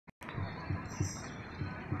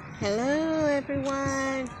Hello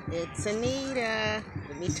everyone, it's Anita.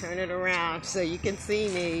 Let me turn it around so you can see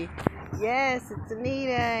me. Yes, it's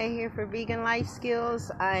Anita here for Vegan Life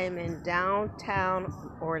Skills. I am in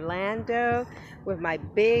downtown Orlando with my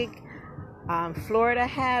big Florida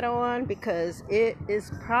hat on because it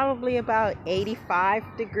is probably about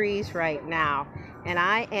 85 degrees right now and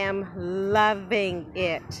I am loving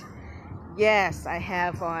it. Yes, I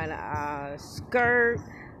have on a skirt,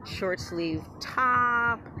 short sleeve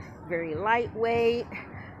top, very lightweight.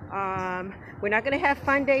 We're not going to have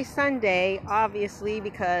Fun Day Sunday, obviously,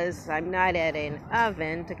 because I'm not at an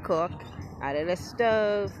oven to cook, not at a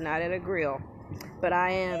stove, not at a grill. But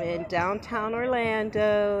I am in downtown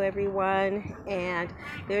Orlando, everyone, and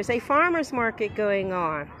there's a farmer's market going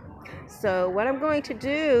on. So what I'm going to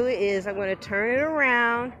do is I'm going to turn it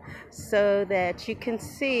around so that you can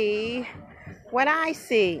see what I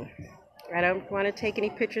see. I don't want to take any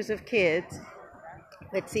pictures of kids.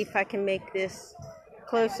 Let's see if I can make this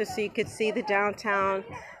closer so you could see the downtown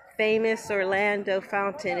famous Orlando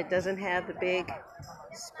fountain. It doesn't have the big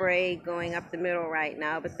spray going up the middle right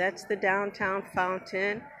now, but that's the downtown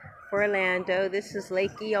fountain for Orlando. This is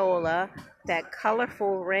Lake Eola. That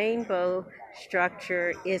colorful rainbow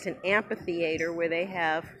structure is an amphitheater where they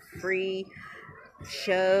have free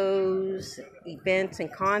shows, events,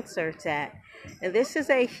 and concerts at. And this is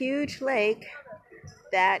a huge lake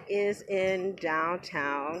that is in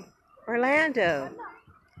downtown Orlando.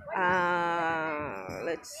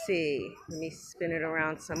 Let's see. Let me spin it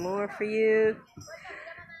around some more for you.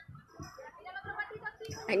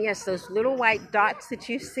 And yes, those little white dots that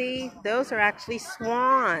you see, those are actually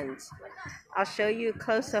swans. I'll show you a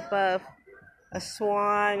close-up of a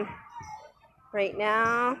swan right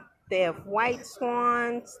now. They have white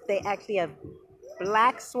swans. They actually have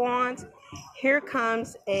black swans. Here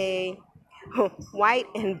comes a white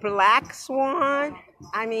and black swan.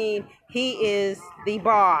 I mean, he is the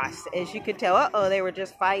boss, as you could tell. They were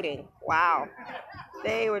just fighting. Wow.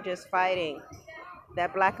 They were just fighting.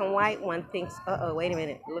 That black and white one thinks, wait a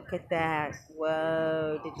minute. Look at that.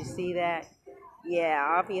 Whoa, did you see that?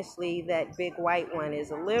 Yeah, obviously that big white one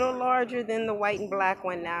is a little larger than the white and black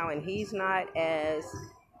one now, and he's not as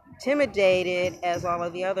intimidated as all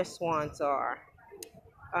of the other swans are.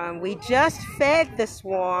 We just fed the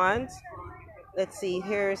swans. Let's see,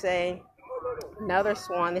 here's another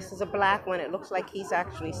swan. This is a black one. It looks like he's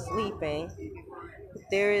actually sleeping.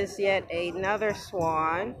 There is yet another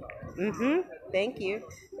swan. Thank you.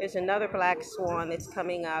 There's another black swan that's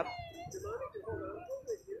coming up.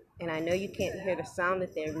 And I know you can't hear the sound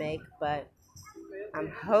that they make, but I'm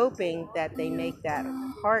hoping that they make that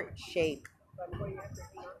heart shape.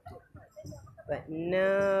 But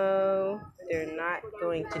no, they're not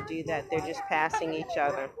going to do that. They're just passing each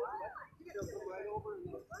other.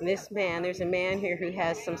 This man, there's a man here who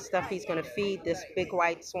has some stuff he's going to feed this big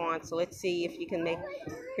white swan. So let's see if you can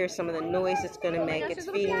hear some of the noise it's going to make. It's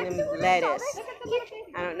feeding them lettuce.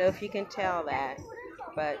 I don't know if you can tell that,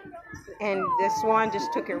 and the swan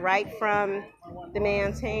just took it right from the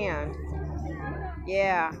man's hand.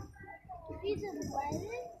 Yeah.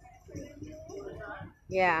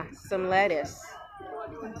 Yeah, some lettuce.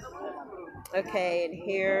 Okay, and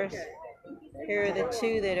here are the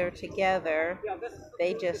two that are together.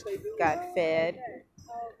 They just got fed.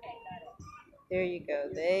 There you go.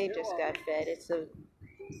 They just got fed. It's a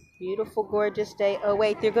beautiful, gorgeous day. Oh,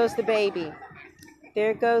 wait, there goes the baby.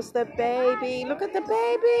 There goes the baby. Look at the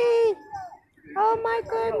baby. Oh, my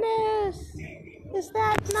goodness. Is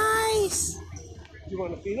that nice? You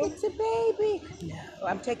want to feed him? It's a baby. No,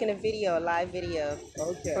 I'm taking a video, a live video,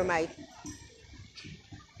 for my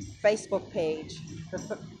Facebook page.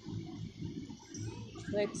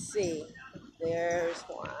 Let's see. There's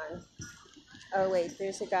one. Oh, wait,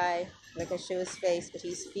 there's a guy. I'm not going to show his face, but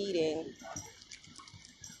he's feeding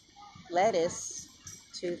lettuce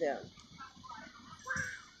to them.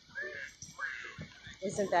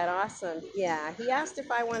 Isn't that awesome? Yeah, he asked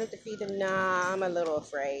if I wanted to feed him. Nah, I'm a little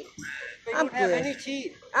afraid. They don't have any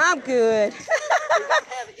teeth. I'm good. They don't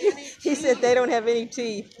have any teeth. He said they don't have any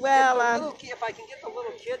teeth. Well, if I can get the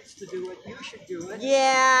little kids to do it, you should do it.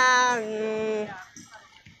 Yeah.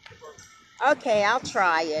 Okay, I'll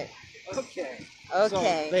try it. Okay.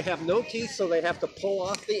 Okay. So they have no teeth, so they have to pull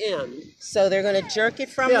off the end. So they're gonna jerk it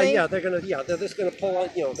from me? Yeah, they're just gonna pull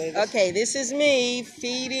out, Okay, this is me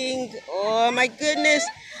feeding. Oh my goodness.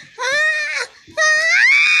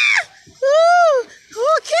 Ooh,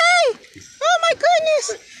 okay. Oh my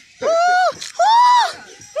goodness.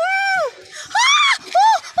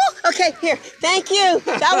 Okay, here. Thank you.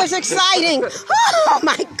 That was exciting. Oh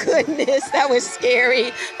my goodness, that was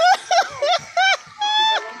scary.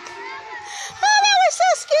 Oh, that was so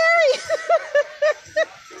scary.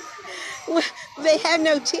 they have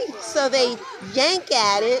no teeth, so they yank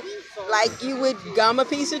at it like you would gum a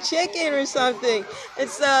piece of chicken or something. And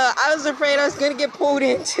so I was afraid I was going to get pulled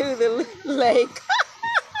into the lake.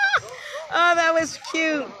 Oh, that was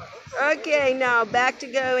cute. Okay, now back to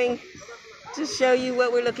going to show you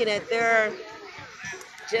what we're looking at. There are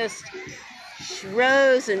just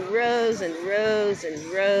rows and rows and rows and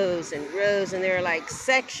rows and rows, and there are like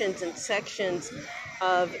sections and sections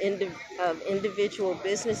of individual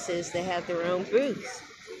businesses that have their own booths.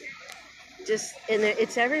 And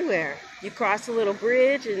it's everywhere. You cross a little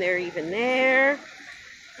bridge and they're even there.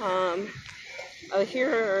 Oh, here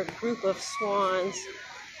are a group of swans.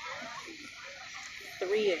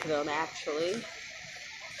 3 of them actually.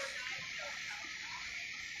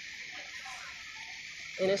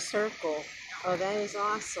 In a circle. Oh, that is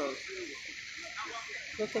awesome.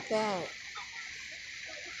 Look at that.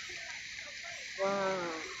 Wow.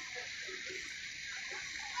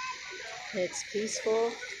 It's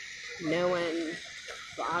peaceful. No one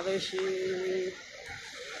bothers you.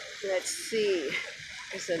 Let's see.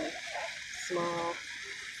 There's a small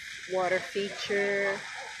water feature.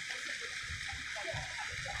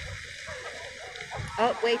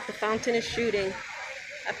 Oh, wait, the fountain is shooting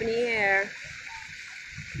up in the air.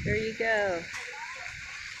 There you go.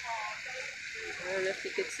 I don't know if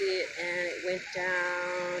you could see it, and it went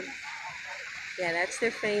down. Yeah, that's their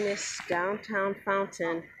famous downtown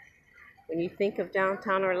fountain. When you think of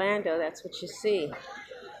downtown Orlando, that's what you see.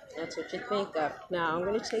 That's what you think of. Now, I'm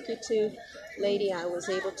going to take you to a lady. I was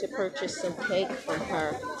able to purchase some cake from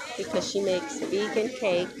her because she makes vegan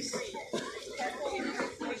cakes,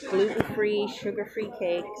 gluten-free, sugar-free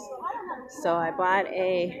cakes. So I bought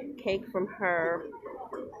a cake from her,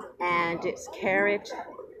 and it's carrot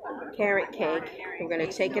cake. We're going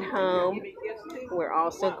to take it home. We're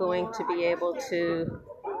also going to be able to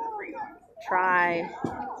try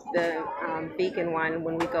the vegan one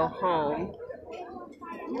when we go home.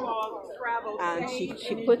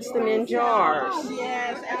 She puts them in jars,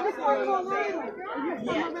 and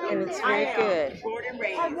it's very good.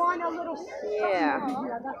 Yeah,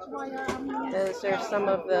 those are some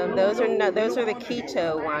of them. Those are the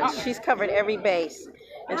keto ones. She's covered every base,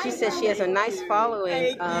 and she says she has a nice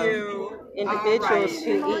following of individuals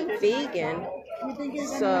who eat vegan.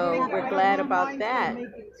 So we're glad about that.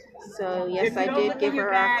 So yes, I did give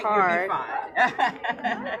her our card.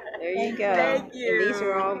 There you go. And these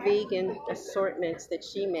are all vegan assortments that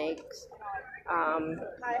she makes.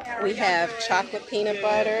 We have chocolate peanut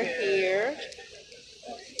butter here,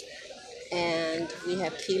 and we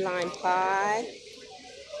have key lime pie.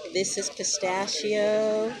 This is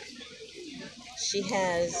pistachio. She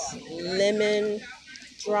has lemon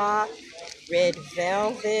drop, red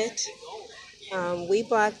velvet. We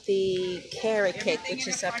bought the carrot cake, which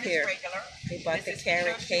is up here. We bought the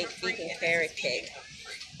carrot cake, vegan carrot cake.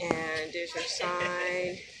 And there's her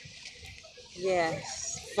sign.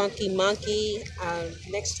 Yes, Funky Monkey.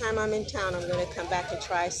 Next time I'm in town, I'm going to come back and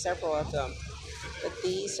try several of them. But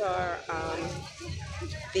these are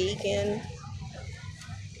vegan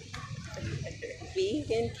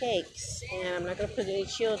cakes. And I'm not going to put any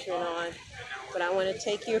children on, but I want to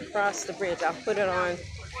take you across the bridge. I'll put it on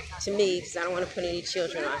to me because I don't want to put any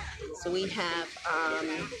children on. So we have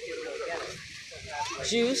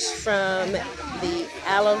juice from the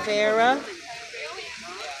aloe vera.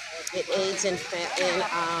 It aids in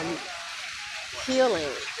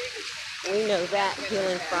healing. We know that,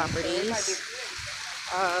 healing properties.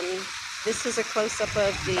 This is a close-up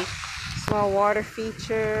of the small water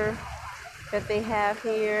feature that they have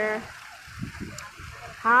here.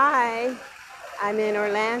 Hi, I'm in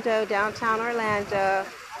Orlando, downtown Orlando,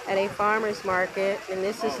 at a farmer's market, and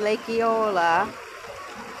this is Lake Eola,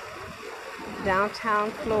 downtown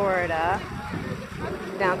Florida.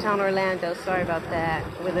 Downtown Orlando, sorry about that,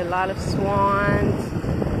 with a lot of swans.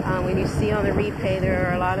 When you see on the replay, there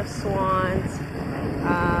are a lot of swans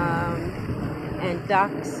and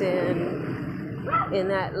ducks in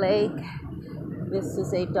that lake. This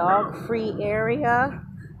is a dog-free area,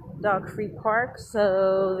 dog-free park,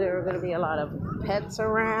 so there are going to be a lot of pets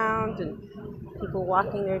around and people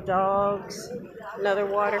walking their dogs. Another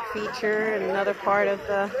water feature and another part of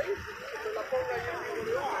the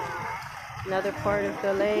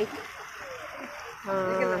lake.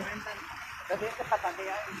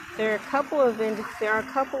 There are a couple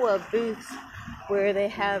of booths where they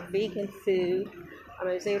have vegan food. I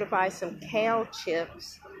was able to buy some kale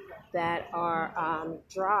chips that are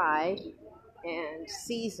dried and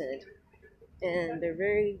seasoned, and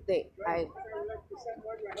I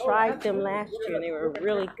tried them last year and they were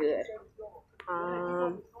really good.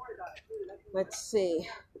 Let's see.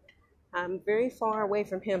 I'm very far away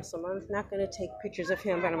from him, so I'm not going to take pictures of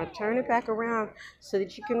him, but I'm going to turn it back around so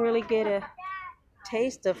that you can really get a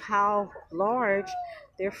taste of how large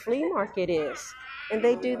their flea market is. And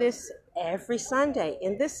they do this every Sunday.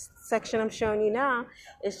 In this section I'm showing you now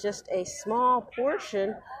is just a small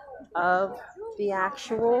portion of the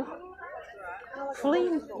actual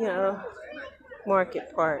flea,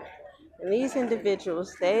 market part. And these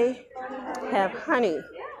individuals, they have honey.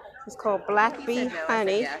 It's called black bee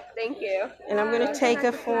honey. Thank you. And I'm going to take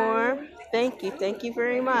a form. Thank you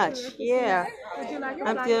very much. Yeah,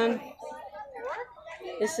 I'm doing,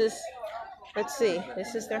 this is, let's see,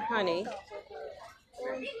 this is their honey.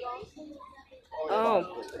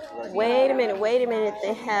 Oh, wait a minute.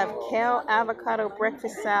 They have kale avocado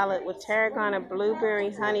breakfast salad with tarragon and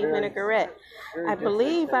blueberry honey vinaigrette. I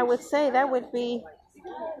believe I would say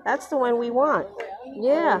that's the one we want.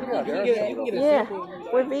 Yeah,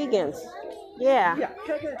 we're vegans. Yeah,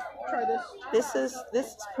 this is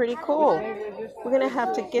pretty cool. We're gonna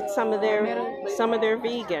have to get some of their vegan.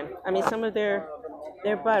 Some of their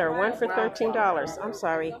butter. One for $13. I'm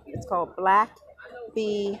sorry. It's called Black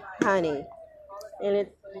Bee Honey. And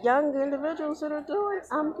it's young individuals that are doing,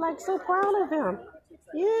 I'm like so proud of them.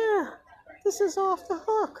 Yeah, this is off the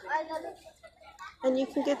hook. And you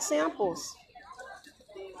can get samples.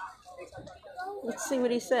 Let's see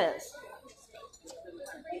what he says.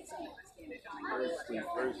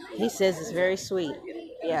 He says it's very sweet.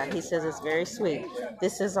 Yeah, he says it's very sweet.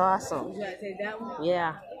 This is awesome.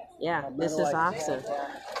 Yeah, this is awesome.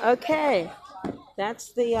 Okay,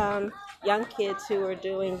 that's the young kids who are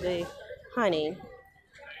doing the honey.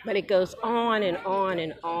 But it goes on and on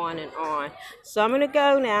and on and on. So I'm going to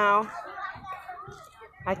go now.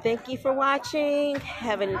 I thank you for watching.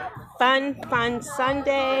 Have a fun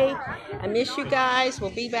Sunday. I miss you guys. We'll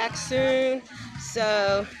be back soon.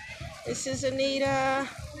 So this is Anita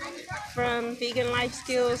from Vegan Life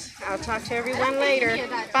Skills. I'll talk to everyone later.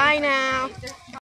 Bye now.